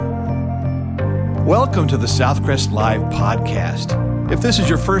Welcome to the Southcrest Live podcast. If this is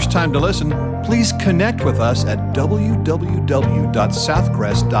your first time to listen, please connect with us at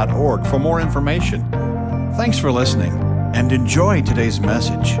www.southcrest.org for more information. Thanks for listening and enjoy today's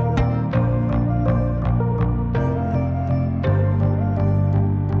message.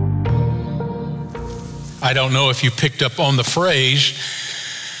 I don't know if you picked up on the phrase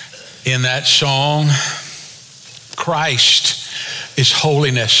in that song, Christ is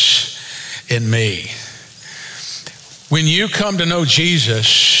holiness in me. When you come to know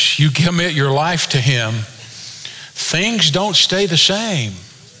Jesus, you commit your life to Him, things don't stay the same.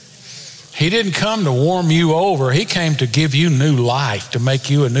 He didn't come to warm you over. He came to give you new life, to make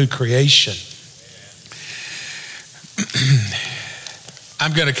you a new creation.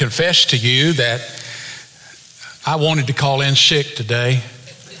 I'm going to confess to you that I wanted to call in sick today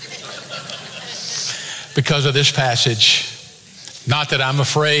because of this passage. Not that I'm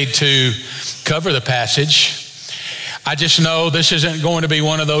afraid to cover the passage. I just know this isn't going to be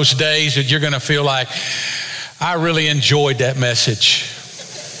one of those days that you're going to feel like, I really enjoyed that message.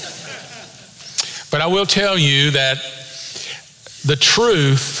 But I will tell you that the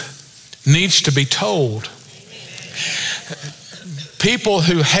truth needs to be told. People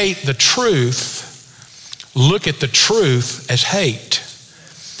who hate the truth look at the truth as hate.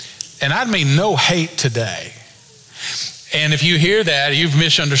 And I mean no hate today. And if you hear that, you've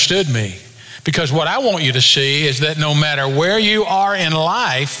misunderstood me. Because what I want you to see is that no matter where you are in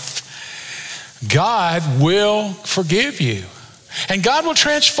life, God will forgive you. And God will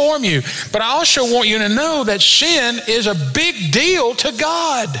transform you. But I also want you to know that sin is a big deal to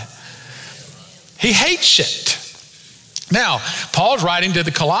God. He hates it. Now, Paul's writing to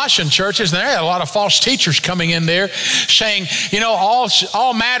the Colossian churches, and there are a lot of false teachers coming in there saying,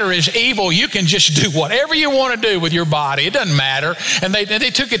 all matter is evil. You can just do whatever you want to do with your body. It doesn't matter. And they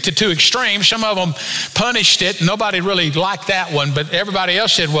took it to two extremes. Some of them punished it. Nobody really liked that one, but everybody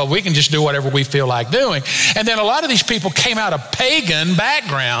else said, well, we can just do whatever we feel like doing. And then a lot of these people came out of pagan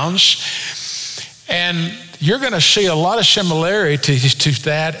backgrounds, and you're going to see a lot of similarities to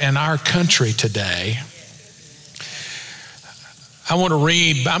that in our country today.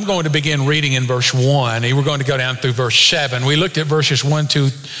 I'm going to begin reading in verse 1. We're going to go down through verse 7. We looked at verses 1 through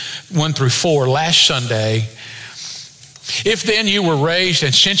 4 last Sunday. If then you were raised,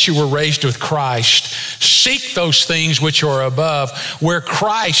 and since you were raised with Christ, seek those things which are above, where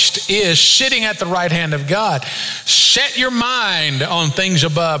Christ is sitting at the right hand of God. Set your mind on things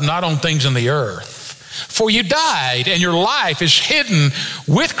above, not on things on the earth. For you died, and your life is hidden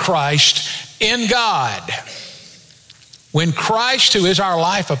with Christ in God. When Christ, who is our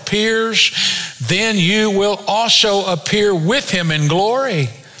life, appears, then you will also appear with Him in glory.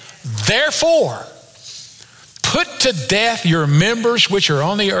 Therefore, put to death your members which are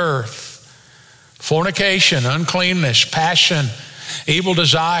on the earth: fornication, uncleanness, passion, evil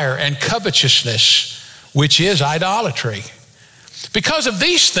desire, and covetousness, which is idolatry. Because of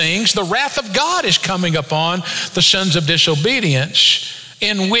these things, the wrath of God is coming upon the sons of disobedience,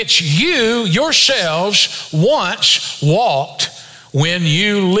 in which you yourselves once walked when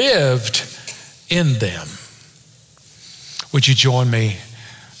you lived in them. Would you join me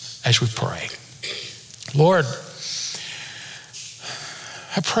as we pray? Lord,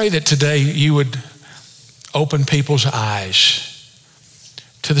 I pray that today you would open people's eyes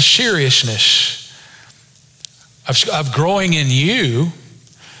to the seriousness of growing in you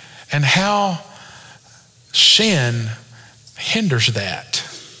and how sin hinders that,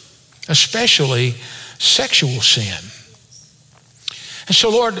 especially sexual sin. And so,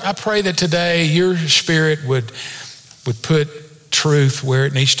 Lord, I pray that today your Spirit would put truth where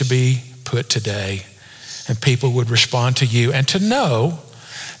it needs to be put today, and people would respond to you, and to know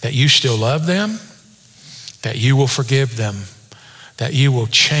that you still love them, that you will forgive them, that you will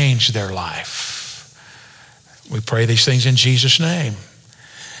change their life. We pray these things in Jesus' name.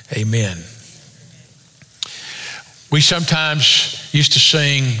 Amen. We sometimes used to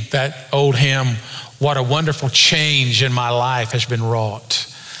sing that old hymn, "What a wonderful change in my life has been wrought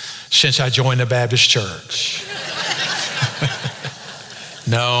since I joined the Baptist church."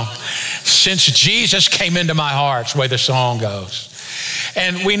 No, since Jesus came into my heart, is the way the song goes.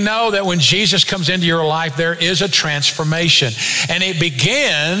 And we know that when Jesus comes into your life, there is a transformation. And it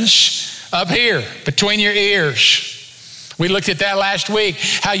begins up here, between your ears. We looked at that last week,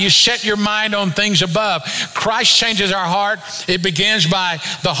 how you set your mind on things above. Christ changes our heart. It begins by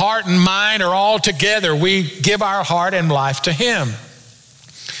the heart and mind are all together. We give our heart and life to Him.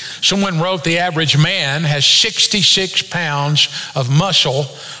 Someone wrote the average man has 66 pounds of muscle,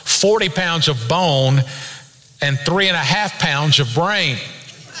 40 pounds of bone, and 3.5 pounds of brain.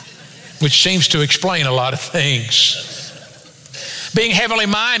 which seems to explain a lot of things. Being heavenly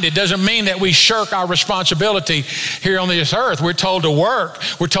minded doesn't mean that we shirk our responsibility here on this earth. We're told to work.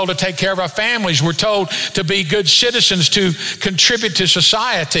 We're told to take care of our families. We're told to be good citizens, to contribute to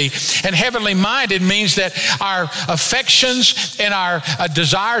society. And heavenly minded means that our affections and our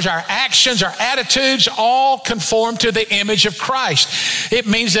desires, our actions, our attitudes all conform to the image of Christ. It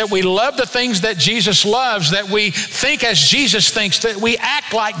means that we love the things that Jesus loves, that we think as Jesus thinks, that we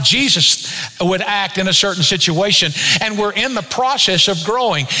act like Jesus would act in a certain situation. And we're in the process of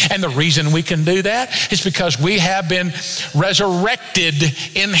growing. And the reason we can do that is because we have been resurrected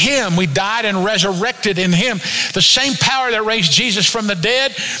in Him. We died and resurrected in Him. The same power that raised Jesus from the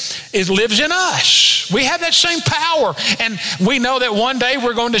dead lives in us. We have that same power. And we know that one day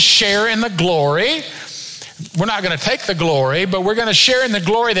we're going to share in the glory. We're not going to take the glory, but we're going to share in the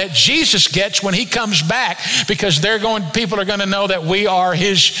glory that Jesus gets when He comes back, because people are going to know that we are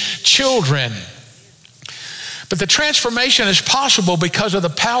His children. But the transformation is possible because of the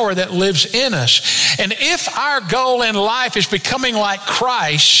power that lives in us. And if our goal in life is becoming like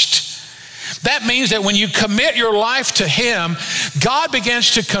Christ, that means that when you commit your life to Him, God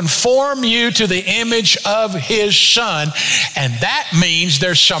begins to conform you to the image of His Son. And that means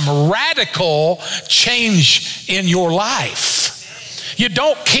there's some radical change in your life. You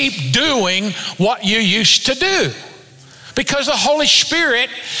don't keep doing what you used to do, because the Holy Spirit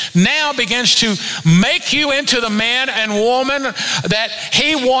now begins to make you into the man and woman that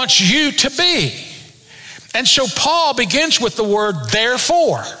He wants you to be. And so Paul begins with the word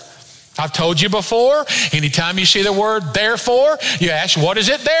therefore. I've told you before, anytime you see the word therefore, you ask, what is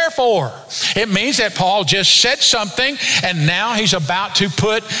it there for? It means that Paul just said something, and now he's about to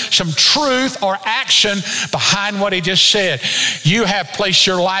put some truth or action behind what he just said. You have placed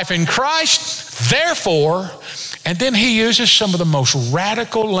your life in Christ, therefore. And then he uses some of the most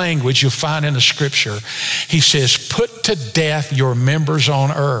radical language you'll find in the Scripture. He says, put to death your members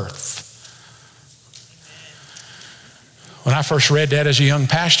on earth. When I first read that as a young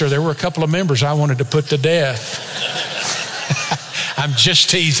pastor, there were a couple of members I wanted to put to death. I'm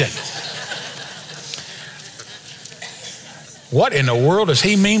just teasing. What in the world does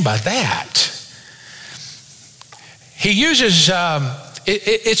he mean by that? He uses,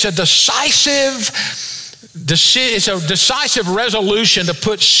 it's a decisive resolution to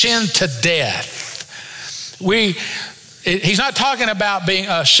put sin to death. He's not talking about being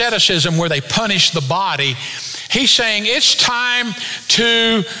asceticism where they punish the body. He's saying it's time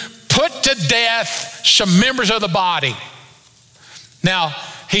to put to death some members of the body. Now,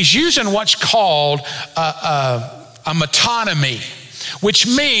 he's using what's called a metonymy, which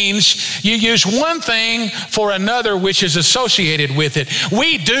means you use one thing for another which is associated with it.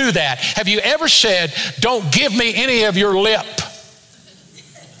 We do that. Have you ever said, don't give me any of your lip?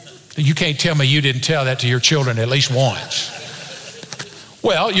 You can't tell me you didn't tell that to your children at least once.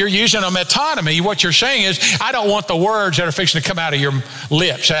 Well, you're using a metonymy. What you're saying is, I don't want the words that are fixing to come out of your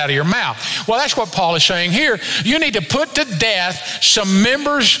lips, out of your mouth. Well, that's what Paul is saying here. You need to put to death some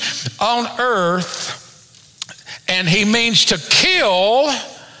members on earth. And he means to kill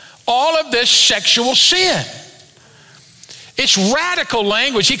all of this sexual sin. It's radical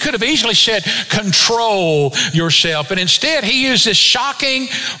language. He could have easily said, control yourself. But instead, he used this shocking,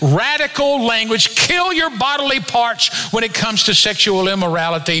 radical language. Kill your bodily parts when it comes to sexual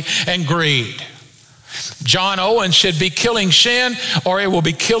immorality and greed. John Owen said, be killing sin or it will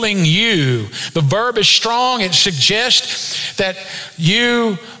be killing you. The verb is strong. It suggests that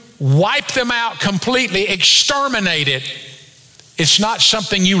you wipe them out completely, exterminate it. It's not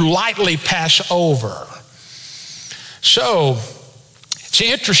something you lightly pass over. So, it's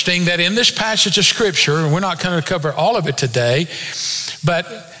interesting that in this passage of Scripture, and we're not going to cover all of it today, but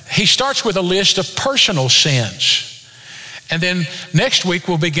he starts with a list of personal sins. And then next week,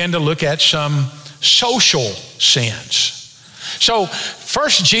 we'll begin to look at some social sins. So,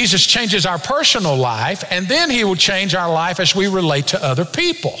 first, Jesus changes our personal life, and then he will change our life as we relate to other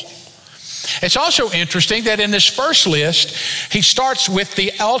people. It's also interesting that in this first list, he starts with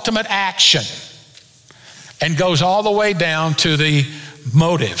the ultimate action and goes all the way down to the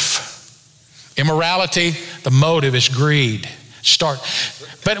motive. Immorality, the motive is greed.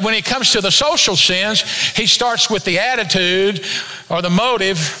 But when it comes to the social sins, he starts with the attitude or the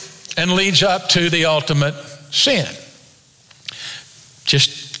motive and leads up to the ultimate sin.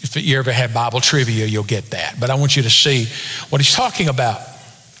 Just if you ever had Bible trivia, you'll get that. But I want you to see what he's talking about.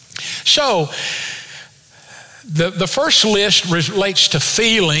 So, the first list relates to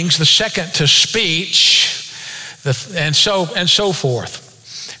feelings, the second to speech, and so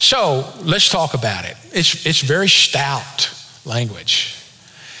forth. So let's talk about it. It's very stout language.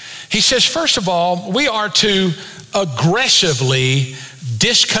 He says, first of all, we are to aggressively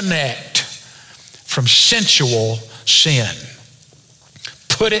disconnect from sensual sin.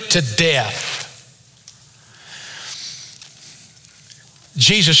 Put it to death.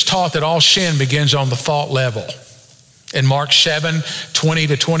 Jesus taught that all sin begins on the thought level. In Mark 7, 20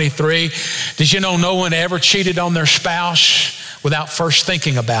 to 23, did you know no one ever cheated on their spouse without first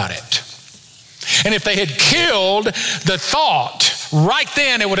thinking about it? And if they had killed the thought right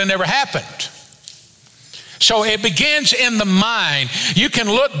then, it would have never happened. So it begins in the mind. You can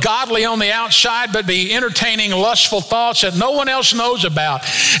look godly on the outside, but be entertaining lustful thoughts that no one else knows about.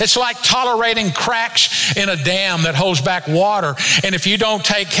 It's like tolerating cracks in a dam that holds back water. And if you don't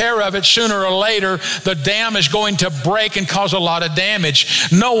take care of it, sooner or later, the dam is going to break and cause a lot of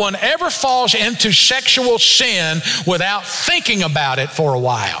damage. No one ever falls into sexual sin without thinking about it for a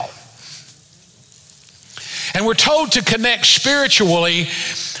while. And we're told to connect spiritually.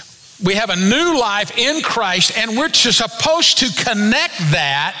 We have a new life in Christ, and we're supposed to connect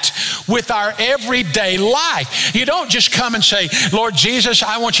that with our everyday life. You don't just come and say, Lord Jesus,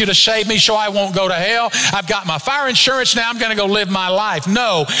 I want you to save me so I won't go to hell. I've got my fire insurance, now I'm going to go live my life.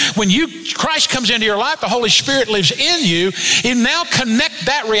 No, when Christ comes into your life, the Holy Spirit lives in you. You now connect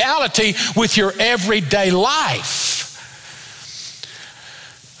that reality with your everyday life.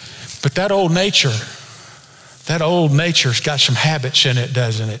 But that old nature's got some habits in it,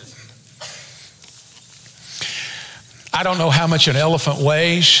 doesn't it? I don't know how much an elephant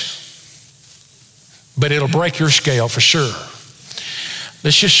weighs, but it'll break your scale for sure.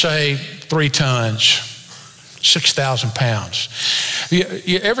 Let's just say 3 tons, 6,000 pounds.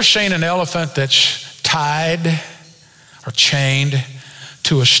 You ever seen an elephant that's tied or chained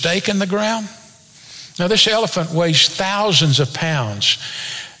to a stake in the ground? Now this elephant weighs thousands of pounds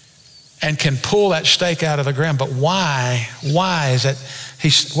and can pull that stake out of the ground, but why is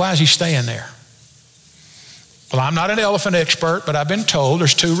he staying there? Well, I'm not an elephant expert, but I've been told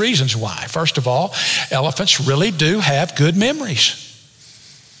there's 2 reasons why. First of all, elephants really do have good memories.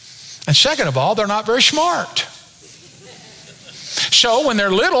 And second of all, they're not very smart. So when they're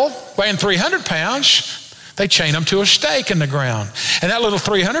little, weighing 300 pounds, they chain them to a stake in the ground. And that little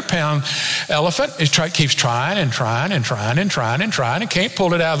 300-pound elephant keeps trying and can't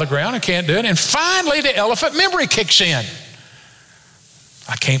pull it out of the ground and can't do it. And finally, the elephant memory kicks in.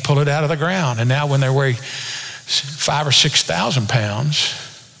 I can't pull it out of the ground. And now when they weigh 5,000 or 6,000 pounds,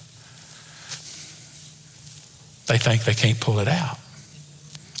 they think they can't pull it out,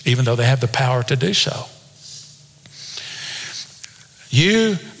 even though they have the power to do so.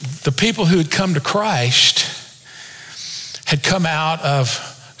 The people who had come to Christ had come out of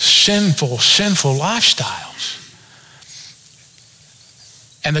sinful lifestyles.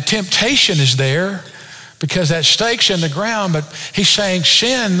 And the temptation is there because that stake's in the ground, but he's saying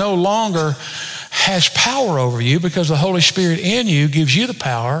sin no longer has power over you because the Holy Spirit in you gives you the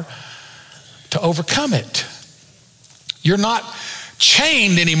power to overcome it. You're not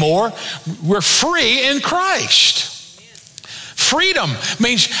chained anymore. We're free in Christ. Freedom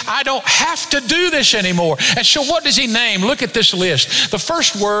means I don't have to do this anymore. And so what does he name? Look at this list. The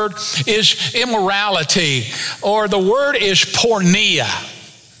first word is immorality, or the word is porneia.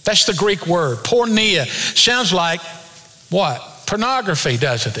 That's the Greek word. Porneia sounds like what? Pornography,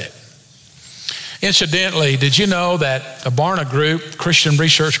 doesn't it? Incidentally, did you know that the Barna Group, Christian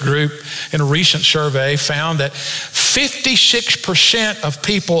Research Group, in a recent survey found that 56% of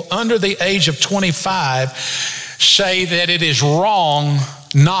people under the age of 25 say that it is wrong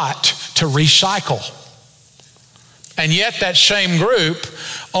not to recycle. And yet that same group,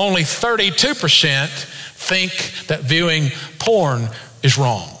 only 32% think that viewing porn is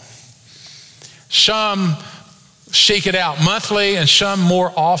wrong. Some seek it out monthly, and some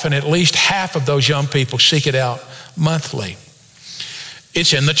more often. At least half of those young people seek it out monthly.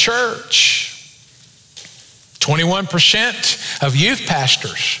 It's in the church. 21% of youth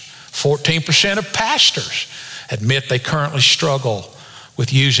pastors, 14% of pastors admit they currently struggle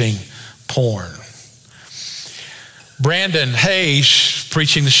with using porn. Brandon Hayes,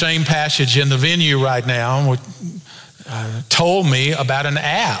 preaching the same passage in the venue right now, told me about an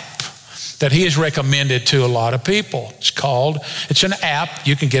app that he has recommended to a lot of people. It's an app,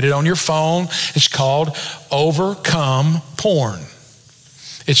 you can get it on your phone. It's called Overcome Porn.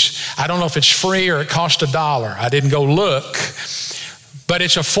 I don't know if it's free or it costs $1. I didn't go look, But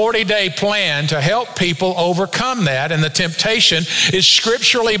it's a 40-day plan to help people overcome that. And the temptation is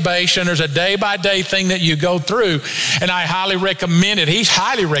scripturally based, and there's a day-by-day thing that you go through. And I highly recommend it. He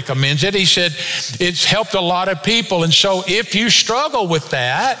highly recommends it. He said it's helped a lot of people. And so if you struggle with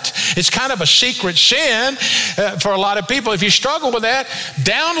that, it's kind of a secret sin for a lot of people. If you struggle with that,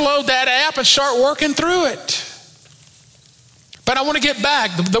 download that app and start working through it. But I want to get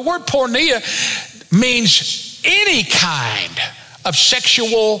back. The word porneia means any kind of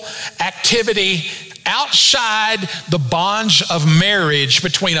sexual activity outside the bonds of marriage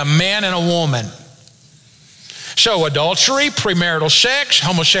between a man and a woman. So adultery, premarital sex,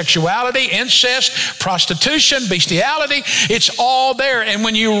 homosexuality, incest, prostitution, bestiality, it's all there. And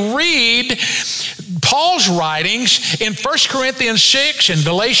when you read Paul's writings in 1 Corinthians 6 and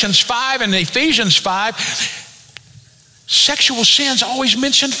Galatians 5 and Ephesians 5, sexual sin's always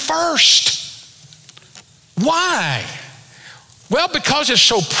mentioned first. Why? Well, because it's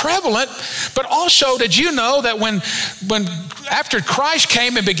so prevalent, but also did you know that when after Christ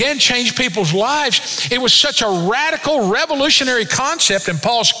came and began to change people's lives, it was such a radical, revolutionary concept in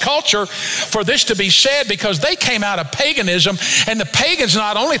Paul's culture for this to be said, because they came out of paganism, and the pagans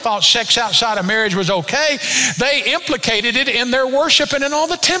not only thought sex outside of marriage was okay, they implicated it in their worship and in all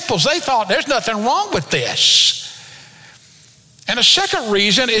the temples. They thought there's nothing wrong with this. And a second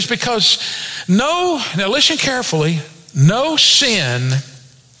reason is because now listen carefully, no sin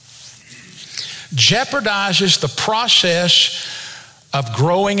jeopardizes the process of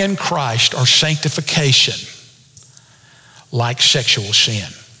growing in Christ or sanctification like sexual sin.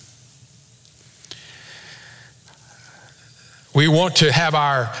 We want to have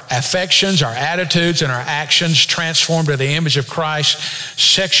our affections, our attitudes, and our actions transformed to the image of Christ.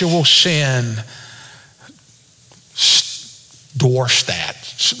 Sexual sin dwarfs that,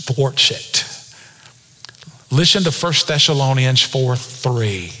 thwarts it. Listen to 1 Thessalonians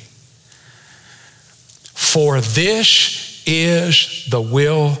 4:3. For this is the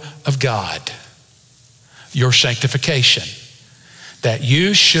will of God, your sanctification, that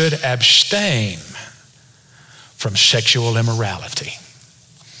you should abstain from sexual immorality.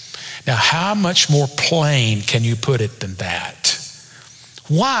 Now, how much more plain can you put it than that?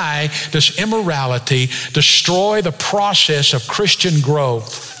 Why does immorality destroy the process of Christian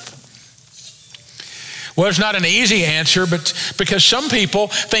growth? Well, it's not an easy answer, but because some people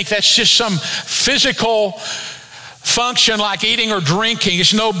think that's just some physical function like eating or drinking.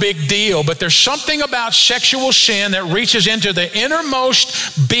 It's no big deal. But there's something about sexual sin that reaches into the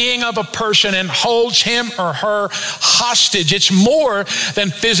innermost being of a person and holds him or her hostage. It's more than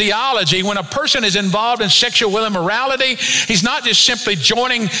physiology. When a person is involved in sexual immorality, he's not just simply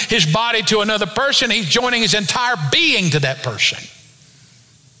joining his body to another person, he's joining his entire being to that person.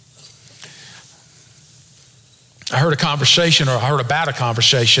 I heard about a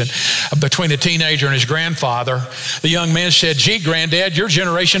conversation between a teenager and his grandfather. The young man said, "Gee, Granddad, your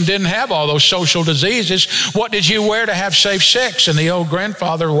generation didn't have all those social diseases. What did you wear to have safe sex?" And the old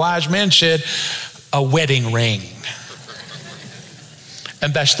grandfather, wise man, said, "A wedding ring."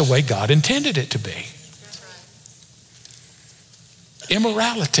 And that's the way God intended it to be.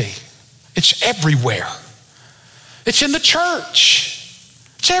 Immorality, it's everywhere. It's in the church.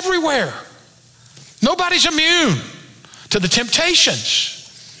 It's everywhere. Nobody's immune to the temptations.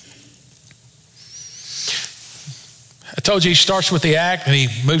 I told you he starts with the act and he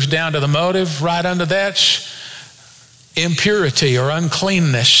moves down to the motive. Right under that's impurity or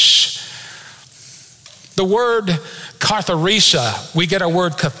uncleanness. The word katharisa, we get our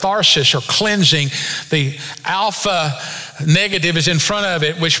word catharsis or cleansing. The alpha negative is in front of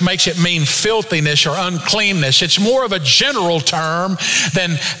it, which makes it mean filthiness or uncleanness. It's more of a general term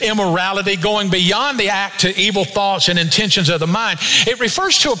than immorality, going beyond the act to evil thoughts and intentions of the mind. It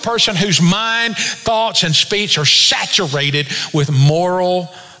refers to a person whose mind, thoughts, and speech are saturated with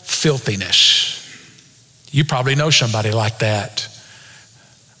moral filthiness. You probably know somebody like that.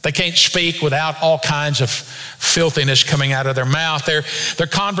 They can't speak without all kinds of filthiness coming out of their mouth. Their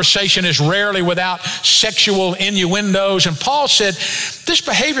conversation is rarely without sexual innuendos. And Paul said, this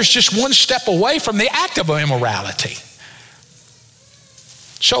behavior is just one step away from the act of immorality.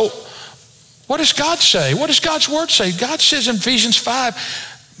 So what does God say? What does God's word say? God says in Ephesians 5,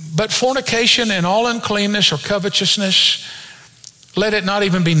 but fornication and all uncleanness or covetousness, let it not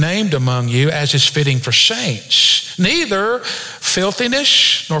even be named among you as is fitting for saints. Neither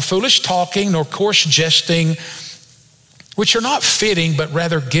filthiness, nor foolish talking, nor coarse jesting, which are not fitting, but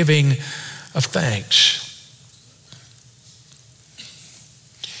rather giving of thanks.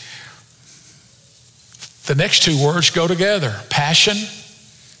 The next two words go together, passion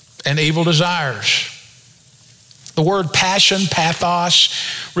and evil desires. The word passion, pathos,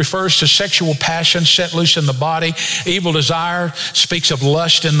 refers to sexual passion set loose in the body. Evil desire speaks of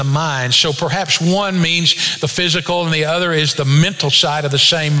lust in the mind. So perhaps one means the physical and the other is the mental side of the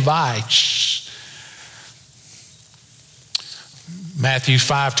same vice. Matthew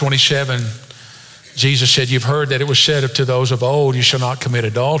 5:27, Jesus said, "You've heard that it was said to those of old, you shall not commit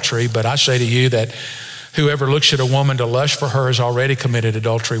adultery. But I say to you that whoever looks at a woman to lust for her has already committed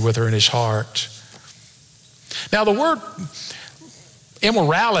adultery with her in his heart." Now the word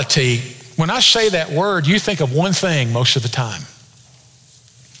immorality, when I say that word, you think of one thing most of the time.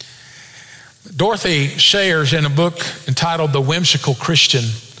 Dorothy Sayers, in a book entitled The Whimsical Christian,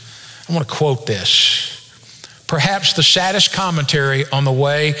 I want to quote this. "Perhaps the saddest commentary on the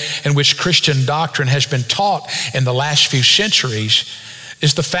way in which Christian doctrine has been taught in the last few centuries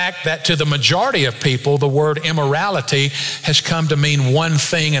is the fact that to the majority of people, the word immorality has come to mean one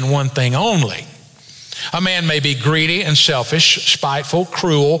thing and one thing only. A man may be greedy and selfish, spiteful,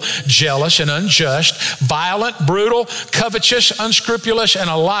 cruel, jealous and unjust, violent, brutal, covetous, unscrupulous, and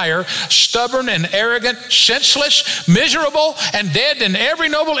a liar, stubborn and arrogant, senseless, miserable, and dead in every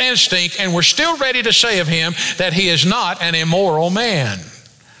noble instinct, and we're still ready to say of him that he is not an immoral man."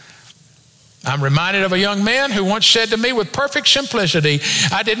 I'm reminded of a young man who once said to me with perfect simplicity,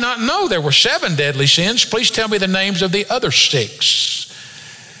 "I did not know there were 7 deadly sins. Please tell me the names of the other 6.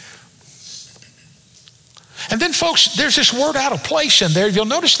 And then, folks, there's this word out of place in there. You'll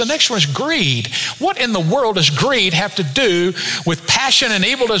notice the next one is greed. What in the world does greed have to do with passion and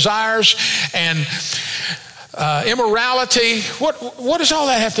evil desires and immorality? What does all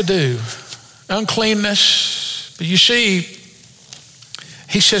that have to do? Uncleanness. But you see,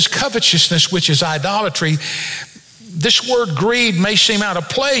 he says covetousness, which is idolatry. This word greed may seem out of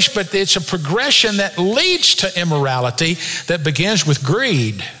place, but it's a progression that leads to immorality that begins with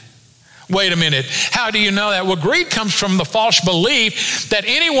greed. Wait a minute, how do you know that? Well, greed comes from the false belief that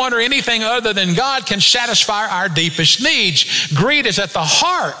anyone or anything other than God can satisfy our deepest needs. Greed is at the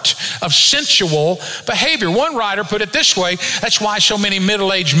heart of sensual behavior. One writer put it this way: that's why so many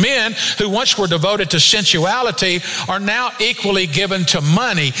middle-aged men who once were devoted to sensuality are now equally given to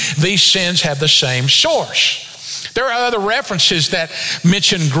money. These sins have the same source. There are other references that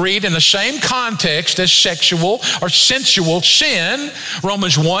mention greed in the same context as sexual or sensual sin.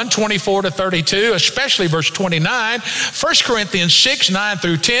 Romans 1:24-32, especially verse 29, 1 Corinthians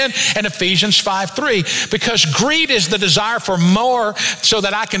 6:9-10, and Ephesians 5:3. Because greed is the desire for more so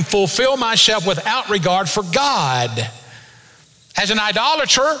that I can fulfill myself without regard for God. As an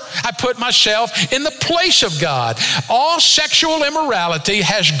idolater, I put myself in the place of God. All sexual immorality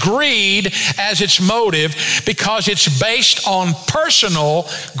has greed as its motive because it's based on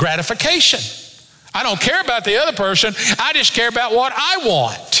personal gratification. I don't care about the other person. I just care about what I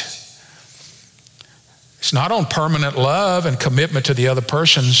want. It's not on permanent love and commitment to the other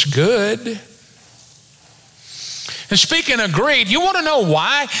person's good. And speaking of greed, you want to know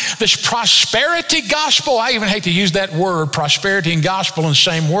why this prosperity gospel, I even hate to use that word, prosperity and gospel in the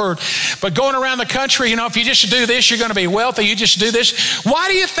same word, but going around the country, if you just do this, you're going to be wealthy, you just do this. Why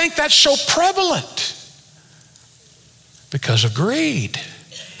do you think that's so prevalent? Because of greed.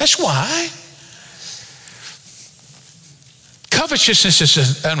 That's why. Covetousness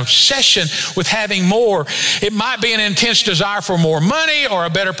is an obsession with having more. It might be an intense desire for more money or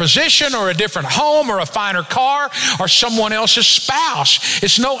a better position or a different home or a finer car or someone else's spouse.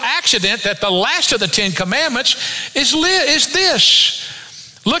 It's no accident that the last of the 10 Commandments is this.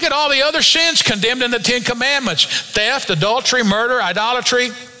 Look at all the other sins condemned in the 10 Commandments: theft, adultery, murder, idolatry,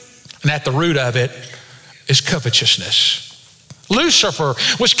 and at the root of it is covetousness. Lucifer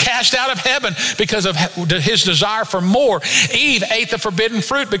was cast out of heaven because of his desire for more. Eve ate the forbidden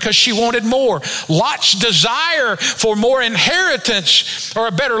fruit because she wanted more. Lot's desire for more inheritance or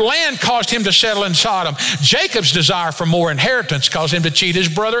a better land caused him to settle in Sodom. Jacob's desire for more inheritance caused him to cheat his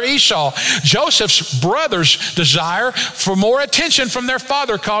brother Esau. Joseph's brothers' desire for more attention from their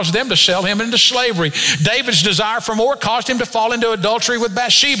father caused them to sell him into slavery. David's desire for more caused him to fall into adultery with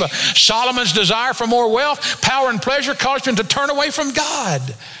Bathsheba. Solomon's desire for more wealth, power, and pleasure caused him to turn away from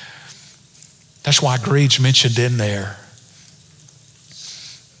God. That's why greed's mentioned in there.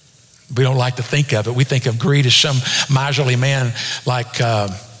 We don't like to think of it. We think of greed as some miserly man like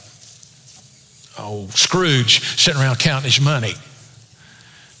Scrooge sitting around counting his money.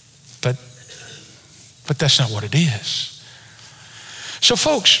 But that's not what it is. So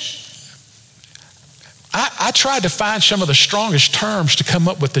folks, I tried to find some of the strongest terms to come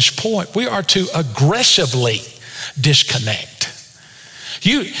up with this point. We are to aggressively disconnect.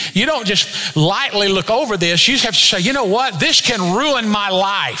 You don't just lightly look over this. You have to say, you know what? This can ruin my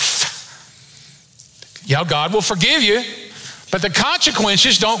life. Yeah, God will forgive you, but the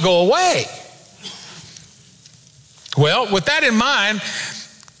consequences don't go away. Well, with that in mind,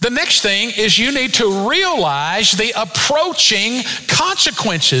 the next thing is you need to realize the approaching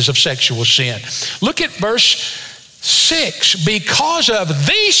consequences of sexual sin. Look at verse 6. Because of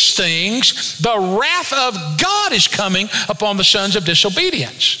these things, the wrath of God is coming upon the sons of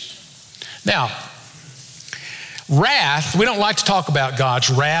disobedience. Now, wrath, we don't like to talk about God's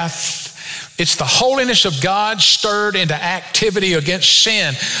wrath. It's the holiness of God stirred into activity against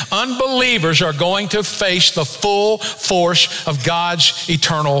sin. Unbelievers are going to face the full force of God's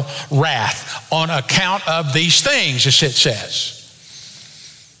eternal wrath on account of these things, as it says.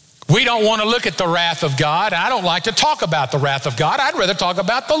 We don't want to look at the wrath of God. I don't like to talk about the wrath of God. I'd rather talk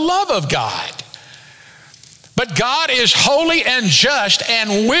about the love of God. But God is holy and just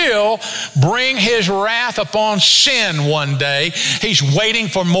and will bring his wrath upon sin one day. He's waiting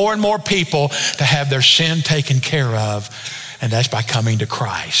for more and more people to have their sin taken care of, and that's by coming to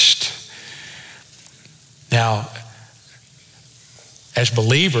Christ. Now, as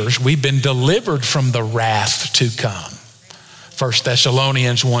believers, we've been delivered from the wrath to come. 1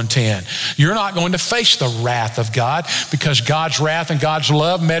 Thessalonians 1:10. You're not going to face the wrath of God because God's wrath and God's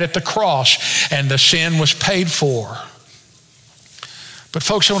love met at the cross and the sin was paid for. But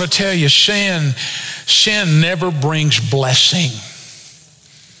folks, I want to tell you, sin never brings blessing.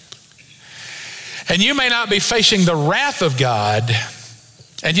 And you may not be facing the wrath of God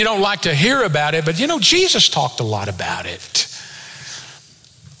and you don't like to hear about it, but you know, Jesus talked a lot about it.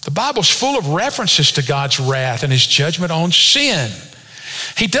 The Bible's full of references to God's wrath and his judgment on sin.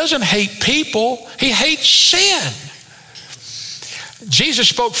 He doesn't hate people, he hates sin. Jesus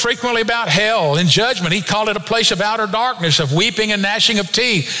spoke frequently about hell and judgment. He called it a place of outer darkness, of weeping and gnashing of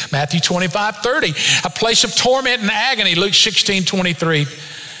teeth, Matthew 25:30. A place of torment and agony, Luke 16:23.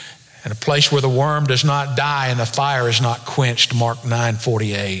 And a place where the worm does not die and the fire is not quenched, Mark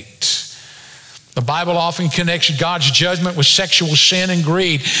 9:48. The Bible often connects God's judgment with sexual sin and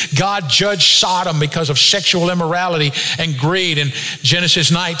greed. God judged Sodom because of sexual immorality and greed. In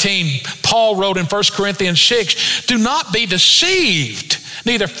Genesis 19, Paul wrote in 1 Corinthians 6, do not be deceived.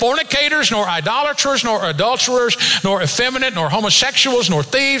 Neither fornicators, nor idolaters, nor adulterers, nor effeminate, nor homosexuals, nor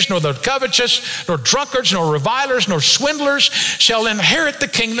thieves, nor the covetous, nor drunkards, nor revilers, nor swindlers shall inherit the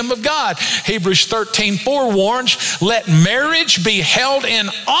kingdom of God. Hebrews 13:4 warns, let marriage be held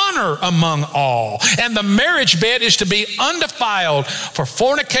in honor among all, and the marriage bed is to be undefiled. For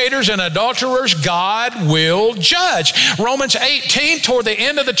fornicators and adulterers, God will judge. Romans 18, toward the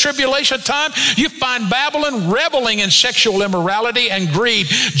end of the tribulation time, you find Babylon reveling in sexual immorality and greed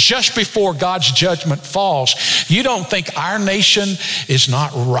just before God's judgment falls. You don't think our nation is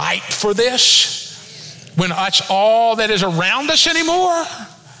not ripe for this when that's all that is around us anymore?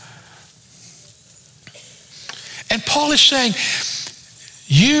 And Paul is saying,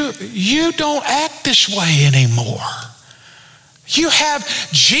 you don't act this way anymore. You have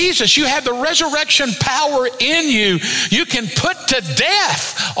Jesus, you have the resurrection power in you. You can put to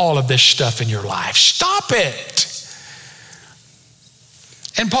death all of this stuff in your life. Stop it.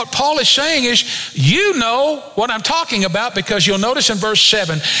 And what Paul is saying is, you know what I'm talking about, because you'll notice in verse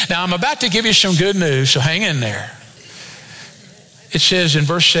 7, now I'm about to give you some good news, so hang in there. It says in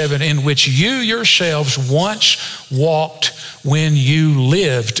verse 7, in which you yourselves once walked when you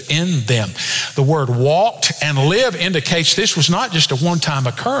lived in them. The word walked and live indicates this was not just a one-time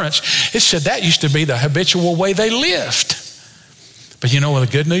occurrence. It said that used to be the habitual way they lived. But you know what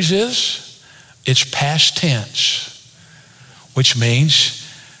the good news is? It's past tense, which means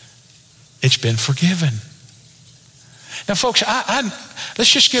it's been forgiven. Now, folks,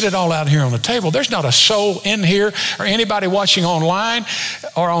 let's just get it all out here on the table. There's not a soul in here or anybody watching online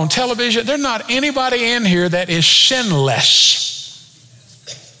or on television. There's not anybody in here that is sinless.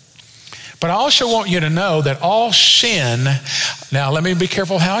 But I also want you to know that all sin, now let me be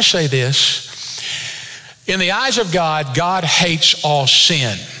careful how I say this. In the eyes of God, God hates all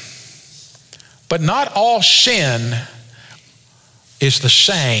sin. But not all sin is the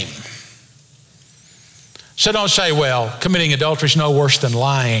same. So don't say, well, committing adultery is no worse than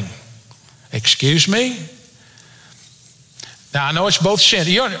lying. Excuse me? Now, I know it's both sin.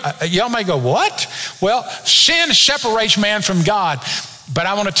 Y'all may go, what? Well, sin separates man from God. But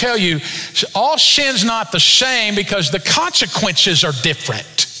I want to tell you, all sin's not the same because the consequences are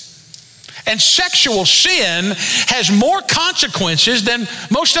different. And sexual sin has more consequences than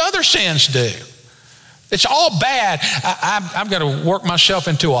most other sins do. It's all bad. I'm going to work myself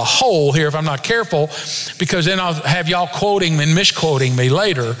into a hole here if I'm not careful, because then I'll have y'all quoting and misquoting me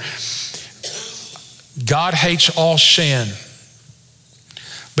later. God hates all sin.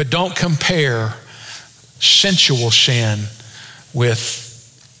 But don't compare sensual sin with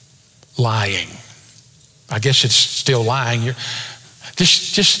lying. I guess it's still lying.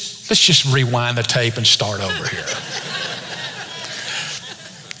 Let's just rewind the tape and start over here.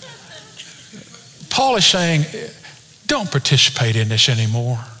 Paul is saying, don't participate in this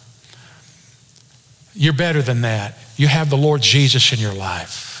anymore. You're better than that. You have the Lord Jesus in your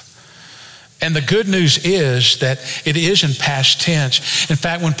life. And the good news is that it is in past tense. In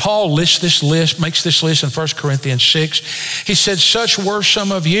fact, when Paul makes this list in 1 Corinthians 6, he said, such were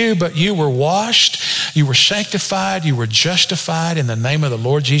some of you, but you were washed, you were sanctified, you were justified in the name of the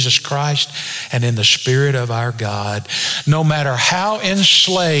Lord Jesus Christ and in the Spirit of our God. No matter how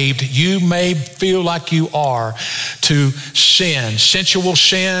enslaved you may feel like you are to sin, sensual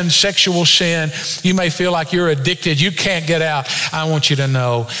sin, sexual sin, you may feel like you're addicted, you can't get out. I want you to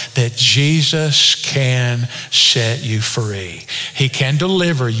know that Jesus can set you free. He can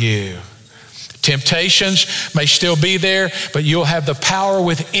deliver you. Temptations may still be there, but you'll have the power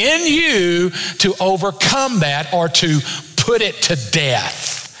within you to overcome that or to put it to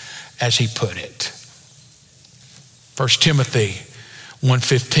death, as he put it. 1 Timothy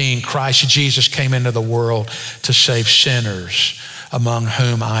 1:15, Christ Jesus came into the world to save sinners, among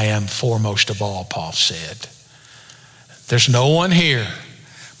whom I am foremost of all, Paul said. There's no one here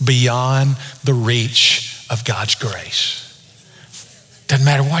beyond the reach of God's grace. Doesn't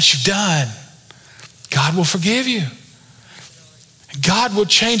matter what you've done, God will forgive you. God will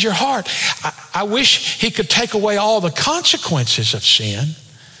change your heart. I wish he could take away all the consequences of sin.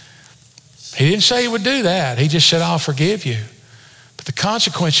 He didn't say he would do that. He just said, I'll forgive you. But the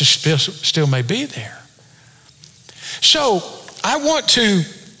consequences still may be there. So I want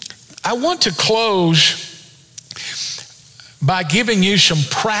to close by giving you some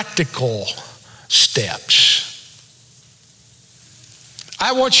practical steps.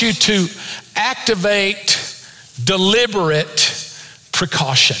 I want you to activate deliberate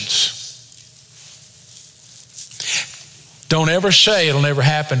precautions. Don't ever say it'll never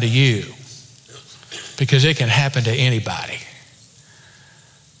happen to you, because it can happen to anybody.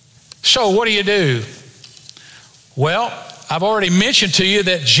 So what do? Well, I've already mentioned to you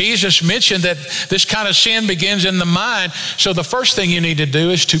that Jesus mentioned that this kind of sin begins in the mind. So the first thing you need to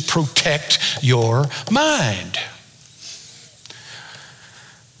do is to protect your mind.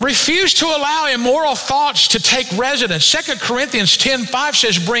 Refuse to allow immoral thoughts to take residence. 2 Corinthians 10:5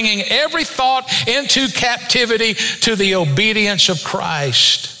 says, bringing every thought into captivity to the obedience of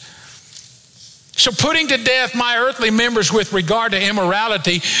Christ. So putting to death my earthly members with regard to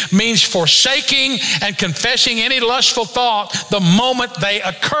immorality means forsaking and confessing any lustful thought the moment they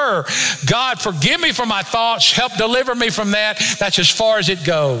occur. God, forgive me for my thoughts. Help deliver me from that. That's as far as it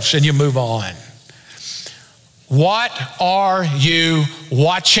goes, and you move on. What are you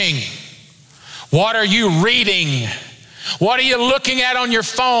watching? What are you reading? What are you looking at on your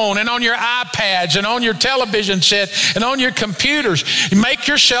phone and on your iPads and on your television set and on your computers? Make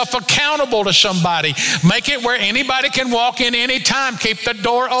yourself accountable to somebody. Make it where anybody can walk in anytime. Keep the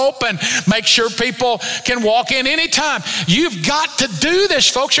door open. Make sure people can walk in anytime. You've got to do this,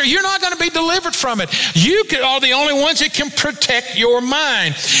 folks, or you're not going to be delivered from it. You are the only ones that can protect your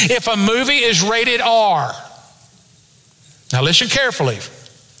mind. If a movie is rated R, now listen carefully.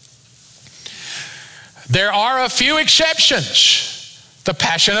 There are a few exceptions. The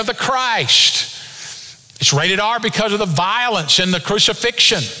Passion of the Christ. It's rated R because of the violence and the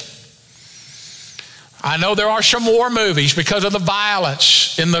crucifixion. I know there are some war movies because of the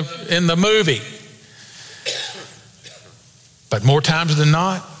violence in the movie. But more times than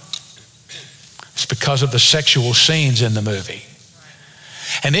not, it's because of the sexual scenes in the movie.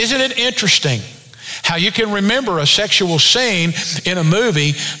 And isn't it interesting how you can remember a sexual scene in a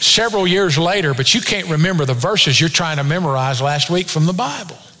movie several years later, but you can't remember the verses you're trying to memorize last week from the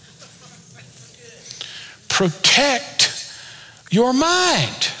Bible? Protect your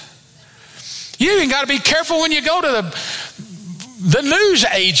mind. You even got to be careful when you go to the news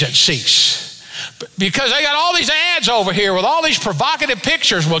agencies, because they got all these ads over here with all these provocative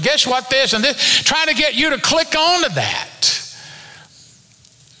pictures. Well, guess what? This and this, trying to get you to click on to that.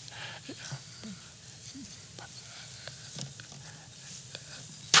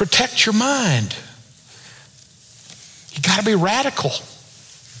 Protect your mind. You got to be radical.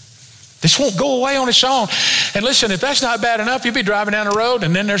 This won't go away on its own. And listen, if that's not bad enough, you'll be driving down the road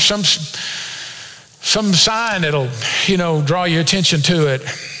and then there's some sign that'll, draw your attention to it.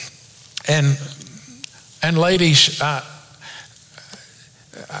 And ladies, I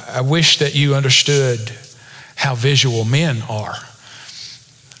wish that you understood how visual men are.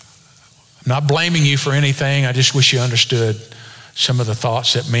 I'm not blaming you for anything. I just wish you understood some of the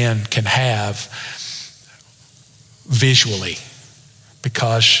thoughts that men can have visually,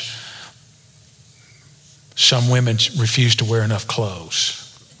 because some women refuse to wear enough clothes.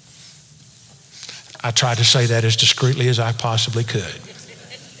 I tried to say that as discreetly as I possibly could.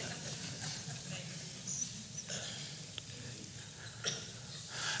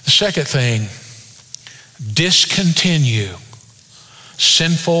 The second thing, discontinue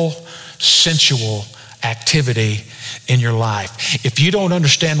sinful, sensual activity in your life. If you don't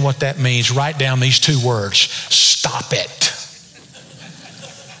understand what that means, write down these two words: stop it.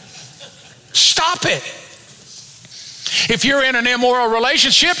 Stop it. If you're in an immoral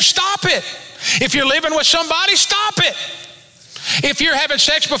relationship, stop it. If you're living with somebody, stop it. If you're having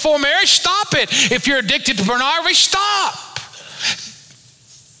sex before marriage, stop it. If you're addicted to pornography, stop.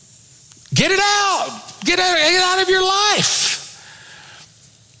 Get it out. Get it out of your life.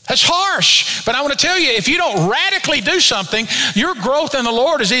 That's harsh, but I want to tell you, if you don't radically do something, your growth in the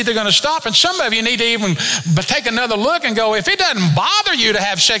Lord is either going to stop, and some of you need to even take another look and go, if it doesn't bother you to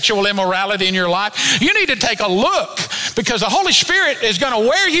have sexual immorality in your life, you need to take a look, because the Holy Spirit is going to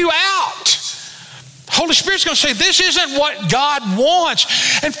wear you out. Holy Spirit's going to say, this isn't what God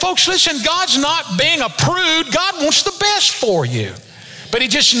wants. And folks, listen, God's not being a prude. God wants the best for you. But he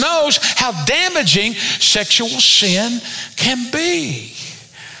just knows how damaging sexual sin can be.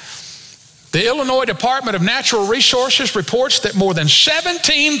 The Illinois Department of Natural Resources reports that more than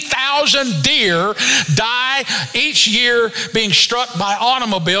 17,000 deer die each year being struck by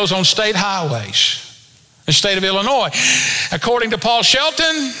automobiles on state highways in the state of Illinois. According to Paul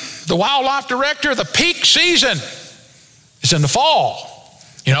Shelton, the wildlife director, the peak season is in the fall.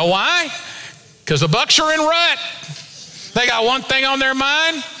 You know why? Because the bucks are in rut. They got one thing on their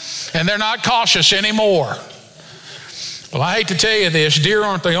mind, and they're not cautious anymore. Well, I hate to tell you this, deer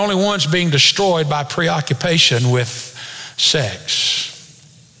aren't the only ones being destroyed by preoccupation with sex.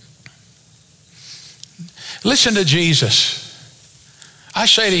 Listen to Jesus. I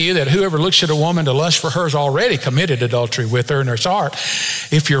say to you that whoever looks at a woman to lust for her has already committed adultery with her in her heart.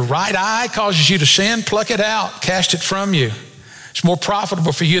 If your right eye causes you to sin, pluck it out, cast it from you. It's more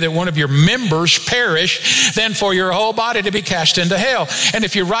profitable for you that one of your members perish than for your whole body to be cast into hell. And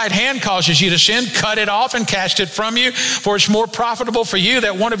if your right hand causes you to sin, cut it off and cast it from you. For it's more profitable for you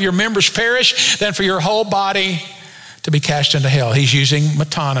that one of your members perish than for your whole body to be cast into hell. He's using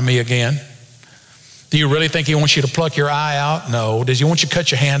metonymy again. Do you really think he wants you to pluck your eye out? No. Does he want you to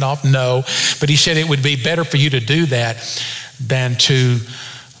cut your hand off? No. But he said it would be better for you to do that than to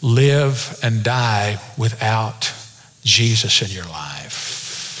live and die without Jesus in your life.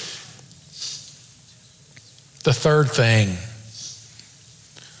 The third thing,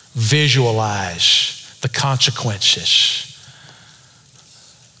 visualize the consequences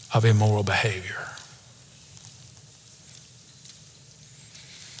of immoral behavior.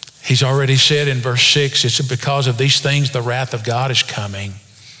 He's already said in verse 6, it's because of these things the wrath of God is coming.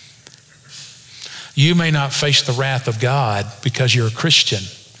 You may not face the wrath of God because you're a Christian.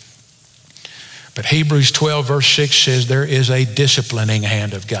 But Hebrews 12 verse 6 says there is a disciplining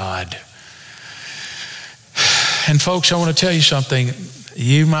hand of God. And folks, I want to tell you something.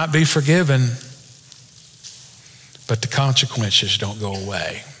 You might be forgiven, but the consequences don't go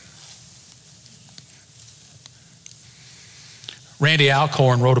away. Randy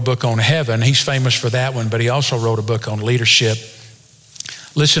Alcorn wrote a book on heaven. He's famous for that one, but he also wrote a book on leadership.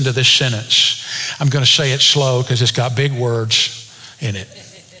 Listen to this sentence. I'm going to say it slow because it's got big words in it.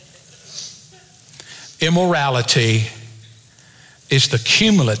 Immorality is the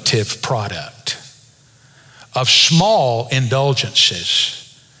cumulative product of small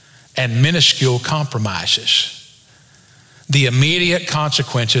indulgences and minuscule compromises, the immediate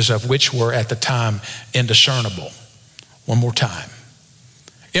consequences of which were at the time indiscernible. One more time.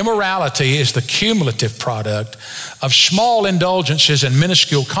 Immorality is the cumulative product of small indulgences and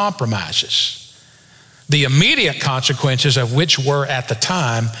minuscule compromises, the immediate consequences of which were at the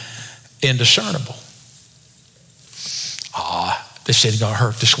time indiscernible. This isn't going to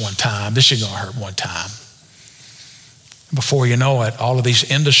hurt this one time. This isn't going to hurt one time. Before you know it, all of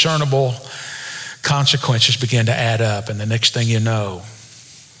these indiscernible consequences begin to add up, and the next thing you know,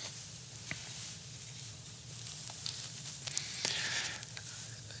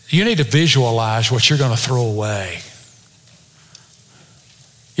 you need to visualize what you're going to throw away.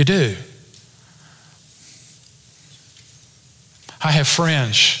 You do. I have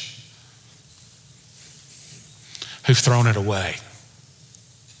friends who've thrown it away.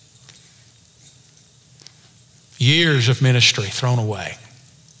 Years of ministry thrown away.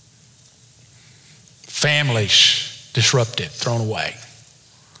 Families disrupted, thrown away.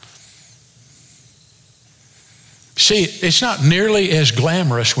 See, it's not nearly as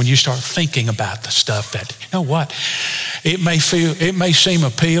glamorous when you start thinking about the stuff that, you know what, it may seem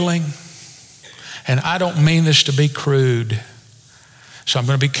appealing, and I don't mean this to be crude, so I'm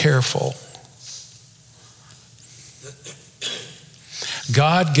going to be careful.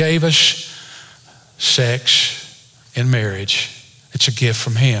 God gave us sex in marriage. It's a gift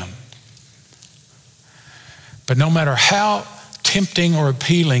from Him. But no matter how tempting or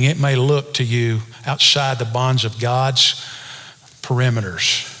appealing it may look to you outside the bonds of God's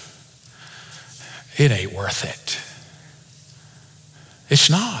perimeters, it ain't worth it. It's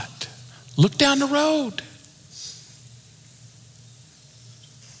not. Look down the road.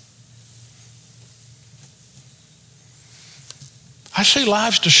 I see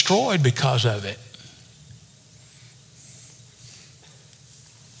lives destroyed because of it.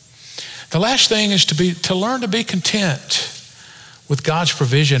 The last thing is to learn to be content with God's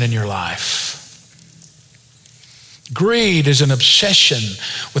provision in your life. Greed is an obsession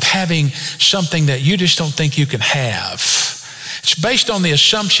with having something that you just don't think you can have. It's based on the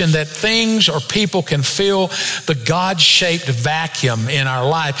assumption that things or people can fill the God-shaped vacuum in our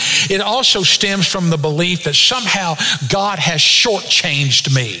life. It also stems from the belief that somehow God has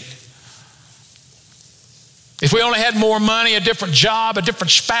shortchanged me. If we only had more money, a different job, a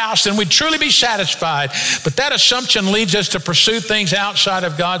different spouse, then we'd truly be satisfied. But that assumption leads us to pursue things outside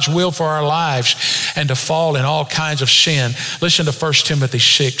of God's will for our lives and to fall in all kinds of sin. Listen to 1 Timothy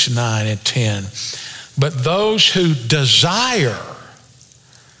 6, 9, and 10. But those who desire,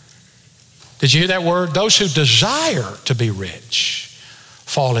 did you hear that word? Those who desire to be rich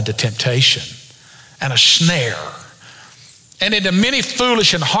fall into temptation and a snare and into many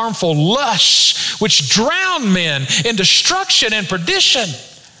foolish and harmful lusts, which drown men in destruction and perdition.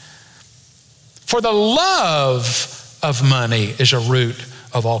 For the love of money is a root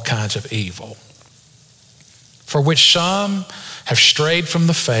of all kinds of evil, for which some have strayed from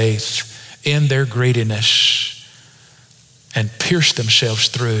the faith in their greediness and pierced themselves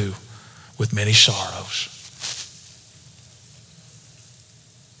through with many sorrows.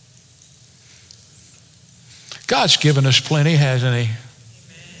 God's given us plenty, hasn't He?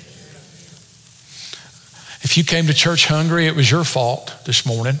 If you came to church hungry, it was your fault this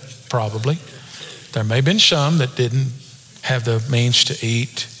morning, probably. There may have been some that didn't have the means to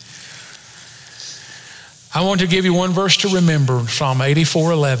eat. I want to give you one verse to remember, Psalm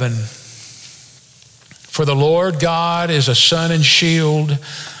 84:11. For the Lord God is a sun and shield.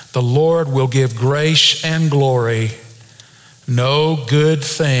 The Lord will give grace and glory. No good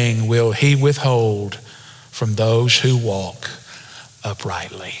thing will He withhold from those who walk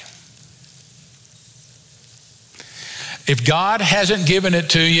uprightly. If God hasn't given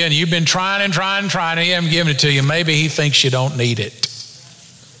it to you and you've been trying and He hasn't given it to you, maybe He thinks you don't need it.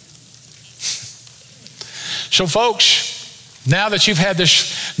 So folks, now that you've had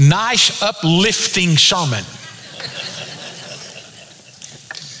this nice uplifting sermon,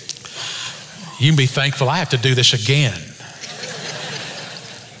 you can be thankful I have to do this again.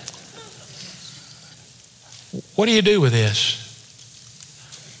 What do you do with this?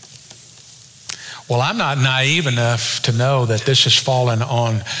 Well, I'm not naive enough to know that this has fallen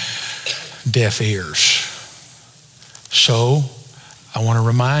on deaf ears. So I want to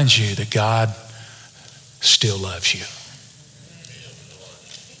remind you that God still loves you.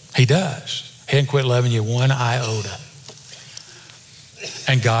 He does. He hasn't quit loving you one iota.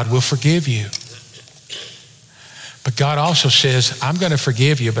 And God will forgive you. But God also says, I'm going to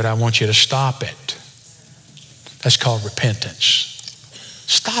forgive you, but I want you to stop it. That's called repentance.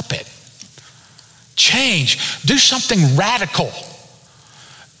 Stop it. Change. Do something radical.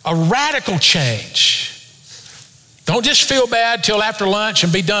 A radical change. Don't just feel bad till after lunch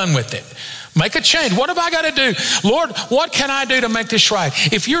and be done with it. Make a change. What have I got to do? Lord, what can I do to make this right?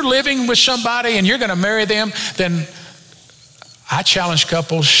 If you're living with somebody and you're going to marry them, then I challenge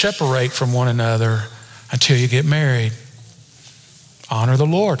couples, separate from one another until you get married. Honor the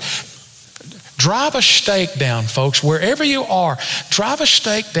Lord. Drive a stake down, folks, wherever you are. Drive a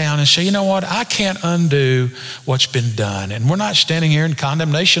stake down and say, you know what? I can't undo what's been done. And we're not standing here in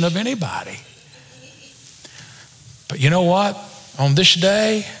condemnation of anybody. But you know what? On this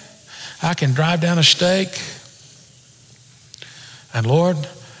day, I can drive down a stake. And Lord,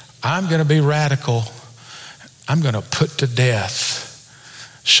 I'm going to be radical. I'm going to put to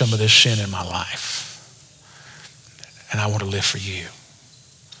death some of this sin in my life. And I want to live for you.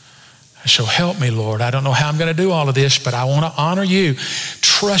 So help me, Lord. I don't know how I'm going to do all of this, but I want to honor you.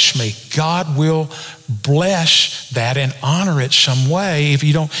 Trust me, God will bless that and honor it some way. If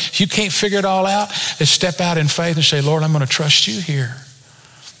you can't figure it all out, then step out in faith and say, Lord, I'm going to trust you here.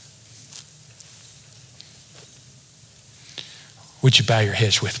 Would you bow your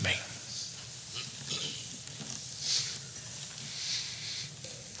heads with me?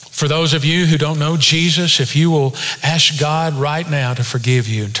 For those of you who don't know Jesus, if you will ask God right now to forgive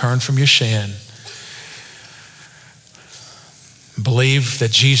you and turn from your sin, believe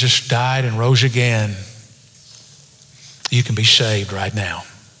that Jesus died and rose again, you can be saved right now.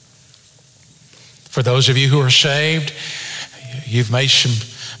 For those of you who are saved, you've made some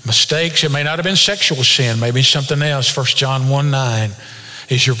mistakes. It may not have been sexual sin, maybe something else. 1 John 1:9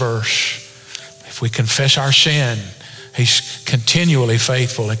 is your verse. If we confess our sin, He's continually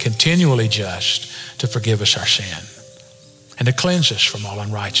faithful and continually just to forgive us our sin and to cleanse us from all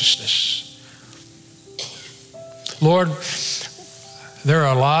unrighteousness. Lord, there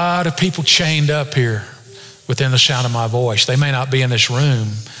are a lot of people chained up here within the sound of my voice. They may not be in this room.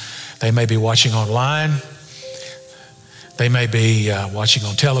 They may be watching online. They may be watching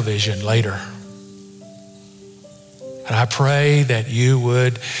on television later. And I pray that you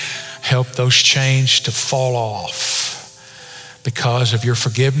would help those chains to fall off because of your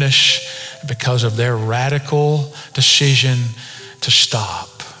forgiveness, because of their radical decision to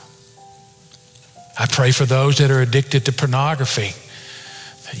stop. I pray for those that are addicted to pornography,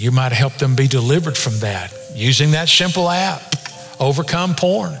 that you might help them be delivered from that using that simple app, Overcome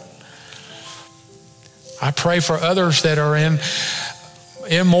Porn. I pray for others that are in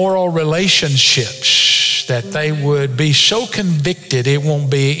immoral relationships, that they would be so convicted it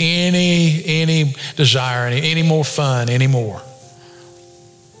won't be any desire, any more fun anymore.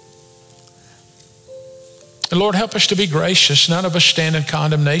 And Lord, help us to be gracious. None of us stand in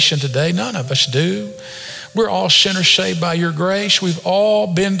condemnation today. None of us do. We're all sinners saved by your grace. We've all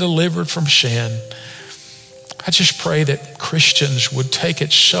been delivered from sin. I just pray that Christians would take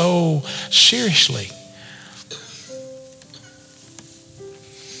it so seriously.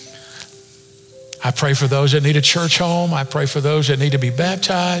 I pray for those that need a church home. I pray for those that need to be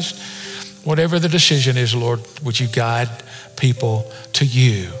baptized. Whatever the decision is, Lord, would you guide people to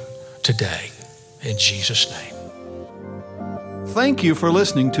you today? In Jesus' name. Thank you for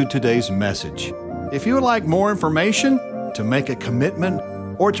listening to today's message. If you would like more information, to make a commitment,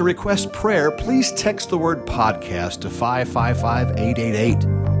 or to request prayer, please text the word podcast to 555-888.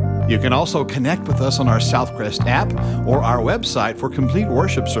 You can also connect with us on our Southcrest app or our website for complete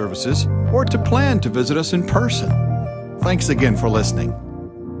worship services, or to plan to visit us in person. Thanks again for listening.